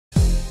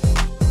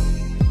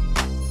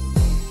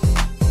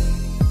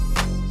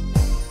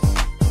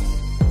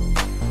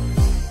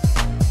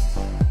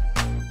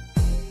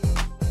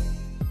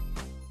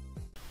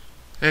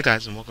Hey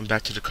guys, and welcome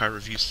back to the card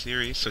review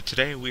series. So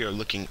today we are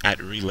looking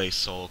at Relay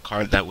Soul,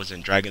 card that was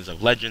in Dragons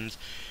of Legends,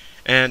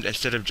 and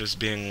instead of just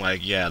being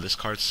like, yeah, this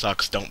card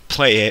sucks, don't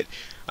play it,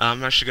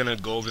 I'm actually going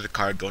to go over the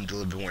card, go into a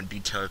little bit more in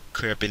detail,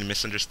 clear up any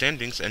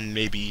misunderstandings, and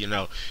maybe,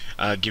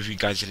 give you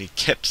guys any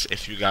tips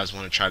if you guys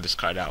want to try this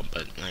card out,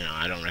 but,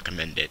 I don't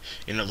recommend it.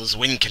 Those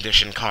win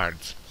condition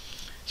cards.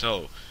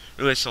 So,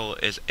 Relay Soul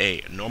is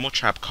a normal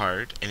trap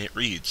card, and it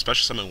reads,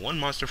 special summon one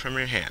monster from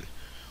your hand.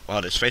 While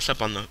it is face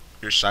up on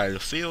your side of the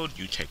field,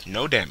 you take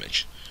no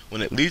damage.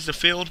 When it leaves the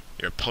field,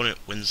 your opponent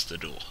wins the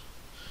duel.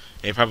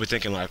 And you're probably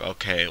thinking like,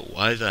 okay,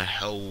 why the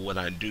hell would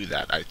I do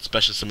that? I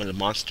special summon a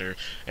monster,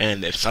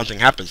 and if something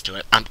happens to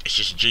it, it's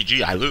just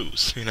GG, I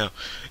lose.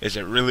 Is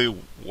it really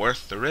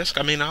worth the risk?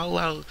 I'll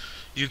allow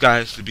you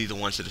guys to be the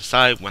ones to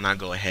decide when I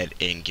go ahead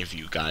and give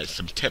you guys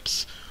some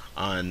tips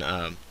on,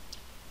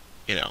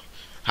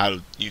 how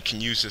you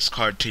can use this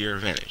card to your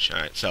advantage.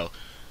 Alright, so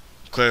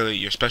clearly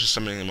you're special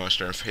summoning a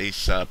monster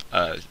face up,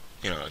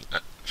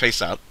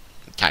 face up,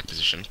 attack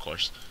position, of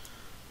course.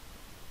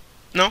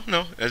 No,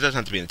 it doesn't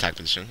have to be in attack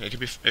position. It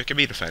could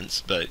be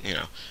defense, but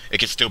it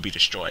can still be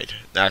destroyed.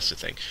 That's the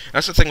thing.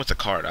 That's the thing with the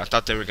card. I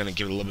thought they were gonna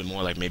give it a little bit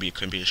more, like maybe it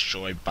couldn't be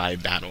destroyed by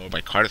battle or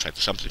by card effect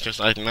or something. Just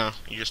like no,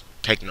 you just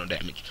take no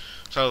damage.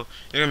 So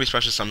you're gonna be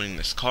special summoning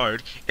this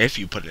card if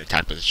you put it in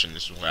attack position.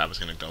 This is where I was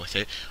gonna go with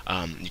it.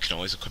 You can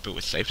always equip it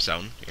with safe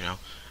zone.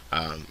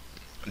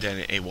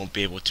 Then it won't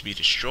be able to be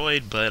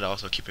destroyed. But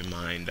also keep in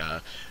mind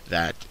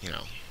that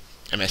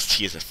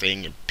MST is a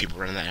thing, and people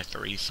run that at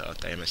 3, so if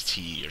the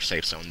MST or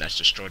safe zone that's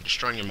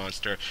destroying your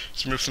monster,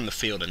 it's removed from the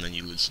field, and then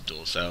you lose the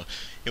duel, so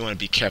you want to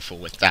be careful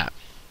with that.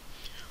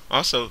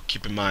 Also,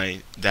 keep in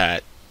mind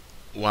that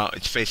while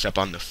it's face up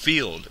on the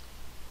field,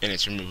 and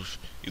it's removed,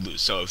 you lose.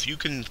 So if you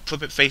can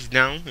flip it face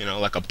down,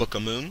 like a Book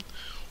of Moon,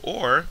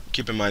 or,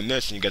 keep in mind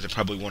this, and you guys are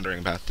probably wondering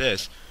about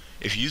this,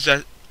 if you use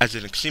that as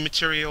an extreme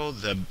material,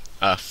 the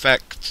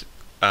effect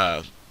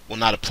will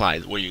not apply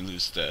where you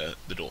lose the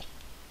duel.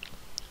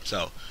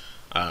 So,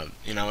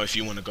 if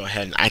you want to go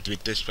ahead and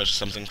activate this, especially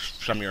something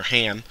from your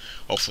hand,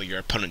 hopefully your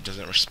opponent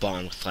doesn't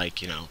respond with,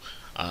 like,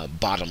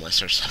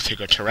 Bottomless or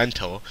something, or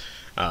Torrential,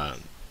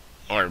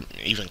 or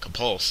even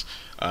Compulse,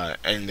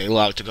 and they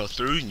allow it to go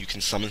through, and you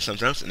can summon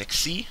something else and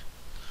exceed,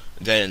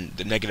 then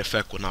the negative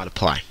effect will not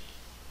apply.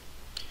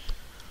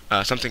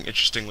 Something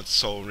interesting with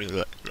Soul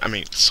Relay, I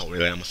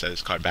almost said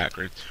this card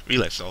backwards,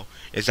 Relay Soul,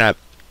 is that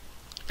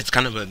it's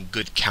kind of a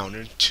good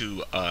counter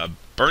to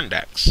burn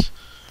decks.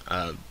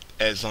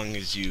 As long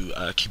as you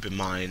keep in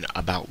mind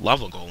about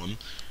Lava Golem,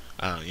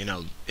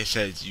 it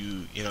says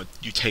you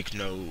take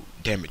no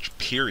damage,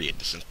 period.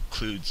 This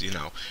includes,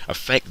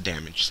 effect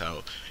damage,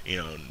 so,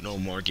 no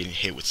more getting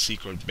hit with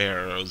secret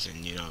barrels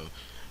and,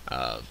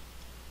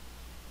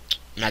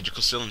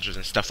 magical cylinders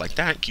and stuff like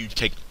that. You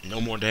take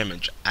no more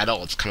damage at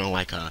all. It's kind of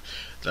like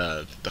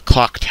the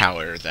clock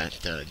tower that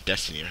the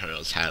Destiny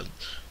heroes have.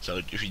 So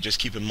if you just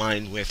keep in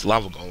mind with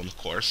Lava Golem, of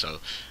course, so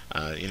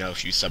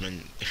if you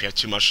have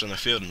 2 monsters on the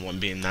field and one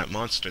being that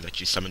monster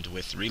that you summoned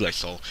with Relay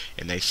Soul,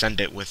 and they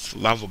send it with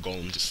Lava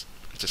Golem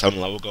to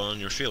summon Lava Golem on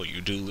your field, you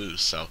do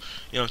lose. So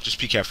just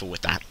be careful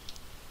with that.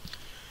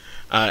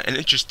 An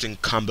interesting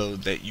combo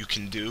that you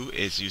can do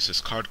is use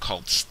this card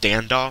called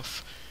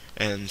Standoff.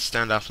 And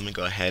Standoff, let me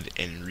go ahead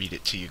and read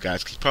it to you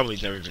guys, because you probably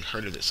never even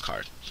heard of this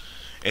card.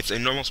 It's a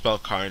normal spell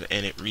card,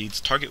 and it reads,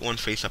 target one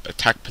face-up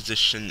attack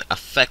position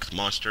effect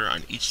monster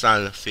on each side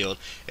of the field.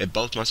 If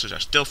both monsters are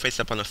still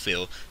face-up on the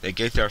field,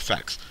 negate their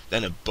effects.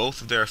 Then if both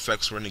of their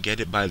effects were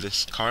negated by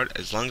this card,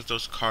 as long as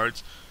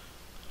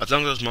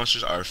those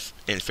monsters are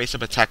in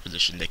face-up attack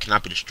position, they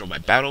cannot be destroyed by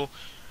battle,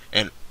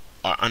 and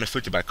are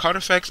unaffected by card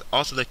effects.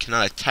 Also, they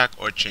cannot attack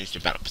or change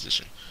their battle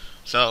position.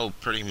 So,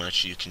 pretty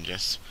much, you can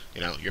just,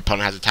 your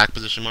opponent has attack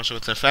position monster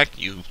with an effect,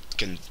 you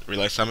can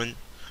Relay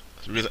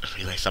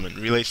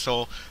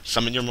Soul,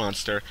 summon your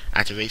monster,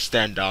 activate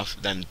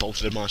Standoff, then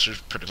both of the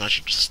monsters pretty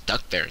much are just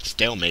stuck there, it's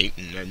stalemate,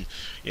 and then,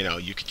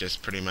 you could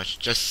just pretty much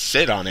just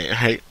sit on it,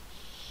 right?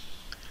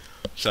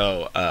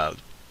 So,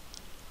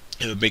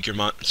 it would make your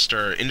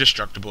monster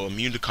indestructible,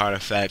 immune to card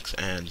effects,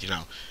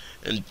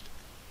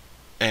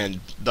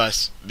 and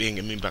thus, being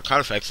immune to card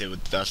effects, it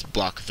would thus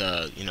block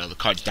the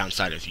card's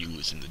downside if you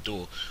lose in the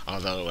duel,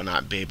 although it will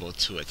not be able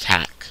to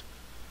attack.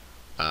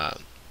 The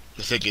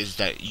thing is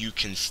that you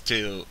can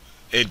still,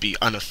 it'd be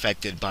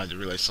unaffected by the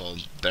Relay Soul,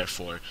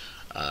 therefore,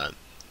 the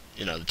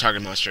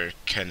target monster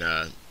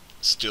can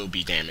still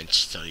be damaged,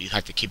 so you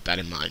have to keep that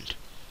in mind.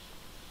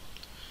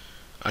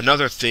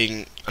 Another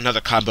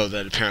combo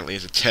that apparently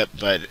is a tip,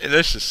 but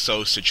this is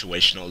so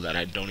situational that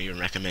I don't even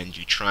recommend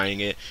you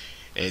trying it,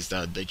 is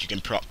that you can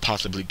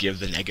possibly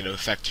give the negative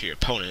effect to your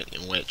opponent,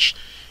 in which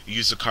you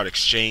use the card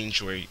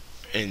exchange,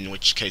 in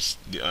which case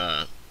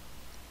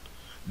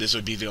this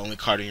would be the only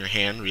card in your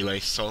hand, Relay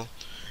Soul.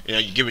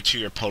 You give it to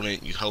your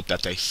opponent, you hope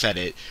that they set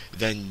it,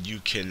 then you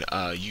can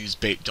use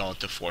Bait Doll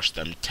to force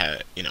them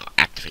to,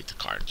 activate the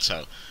card.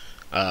 So,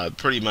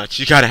 Pretty much,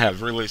 you gotta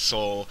have Relay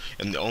Soul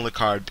and the only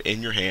card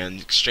in your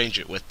hand, exchange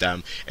it with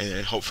them, and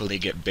then hopefully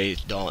get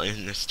bait Duel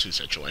in this 2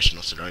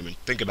 situational, so don't even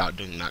think about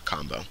doing that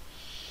combo.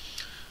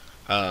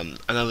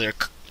 Another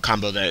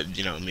combo that,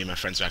 you know, me and my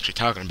friends are actually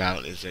talking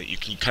about is that you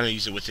can kind of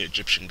use it with the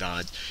Egyptian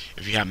gods.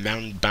 If you have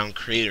Mountain Bound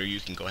Creator, you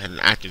can go ahead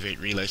and activate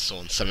Relay Soul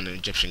and summon an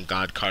Egyptian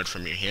god card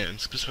from your hand,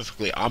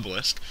 specifically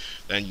Obelisk.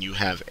 Then you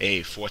have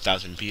a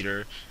 4,000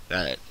 beater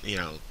that, you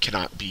know,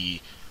 cannot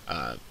be,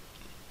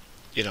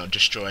 you know,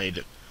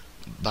 destroyed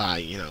by,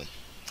 you know,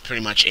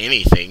 pretty much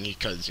anything,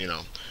 because, you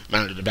know,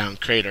 Mounted Bound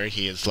Creator,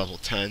 he is level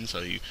 10, so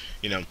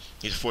you know,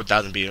 he's a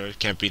 4,000 beater,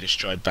 can't be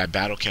destroyed by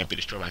battle, can't be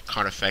destroyed by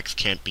card effects,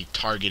 can't be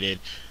targeted.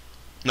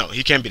 No,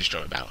 he can be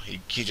destroyed by battle.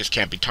 He just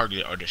can't be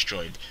targeted or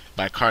destroyed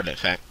by card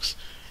effects.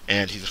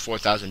 And he's a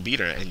 4,000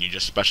 beater, and you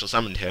just special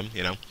summoned him,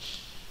 you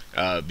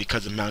know,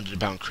 because of Mounted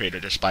Bound Creator,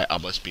 despite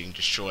Obelisk being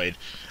destroyed.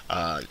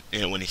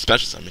 You know, when he's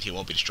special summoned, he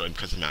won't be destroyed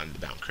because of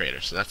Mounted Bound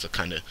Creator. So that's the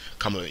kind of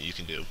combo that you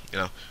can do. You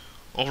know,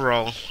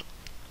 overall,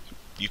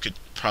 you could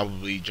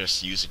probably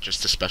just use it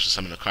just to special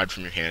summon a card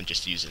from your hand,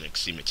 just use an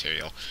XC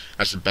material.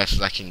 That's the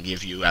best I can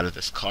give you out of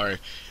this card.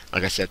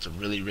 Like I said, it's a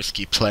really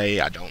risky play.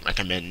 I don't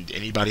recommend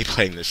anybody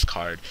playing this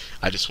card.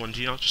 I just wanted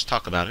to, you know, just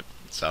talk about it.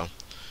 So,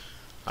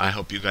 I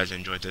hope you guys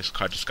enjoyed this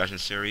card discussion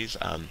series.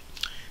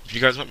 If you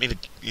guys want me to,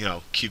 you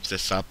know, keep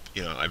this up,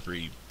 you know,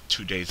 every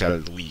 2 days out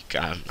of the week,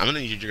 I'm going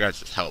to need your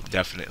guys' help,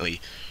 definitely.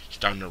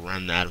 Starting to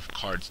run out of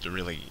cards to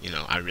really, you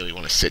know, I really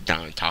want to sit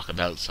down and talk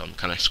about, so I'm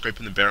kind of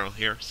scraping the barrel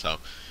here. So,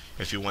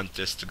 if you want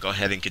this to go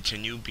ahead and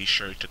continue, be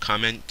sure to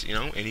comment, you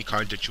know, any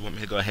card that you want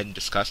me to go ahead and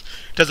discuss.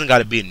 It doesn't got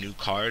to be a new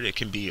card. It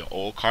can be an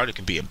old card. It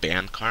can be a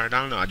banned card.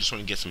 I don't know. I just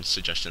want to get some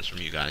suggestions from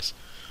you guys.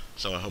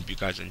 So I hope you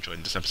guys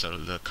enjoyed this episode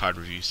of the card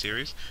review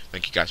series.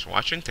 Thank you guys for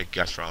watching. Thank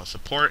you guys for all the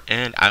support.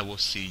 And I will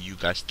see you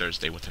guys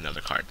Thursday with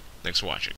another card. Thanks for watching.